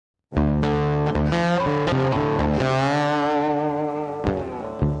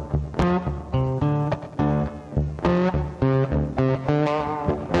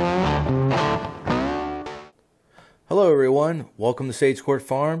everyone, welcome to Sage Court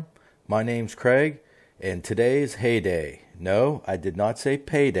Farm. My name's Craig, and today is hay day. No, I did not say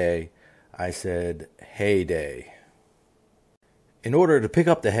payday, I said hay day. In order to pick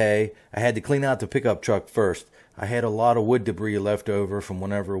up the hay, I had to clean out the pickup truck first. I had a lot of wood debris left over from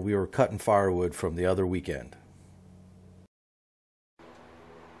whenever we were cutting firewood from the other weekend.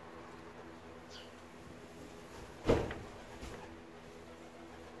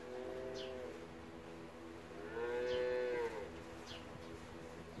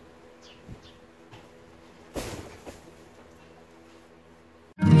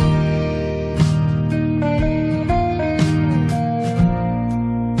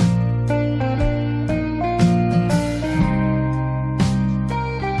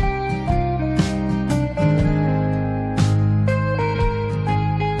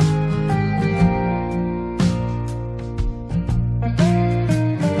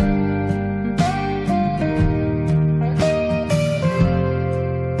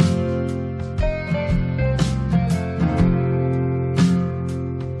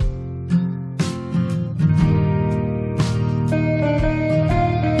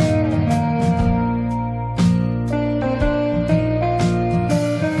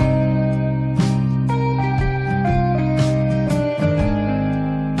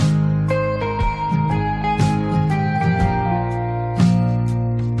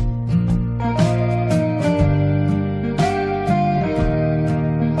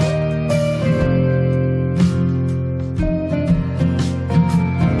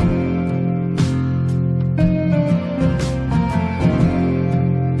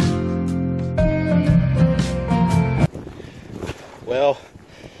 Well,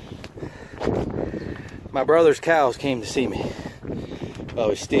 my brother's cows came to see me. Oh,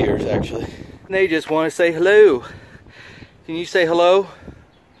 his steers, actually. And they just want to say hello. Can you say hello?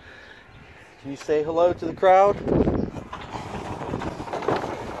 Can you say hello to the crowd?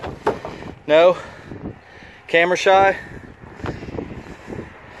 No? Camera shy?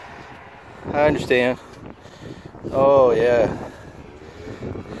 I understand. Oh, yeah.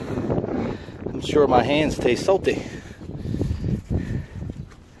 I'm sure my hands taste salty.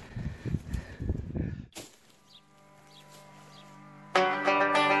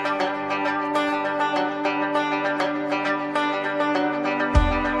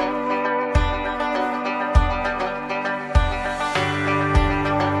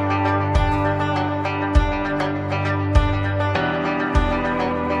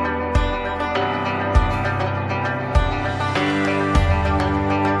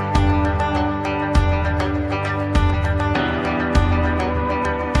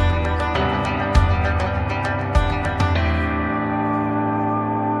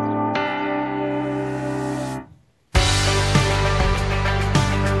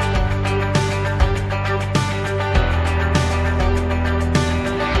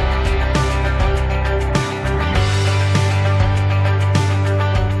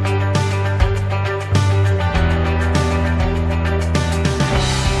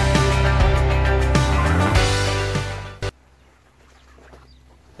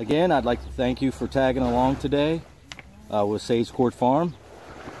 Again, I'd like to thank you for tagging along today with Sage Court Farm.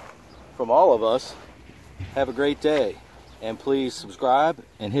 From all of us, have a great day. And please subscribe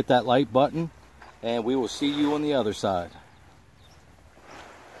and hit that like button. And we will see you on the other side.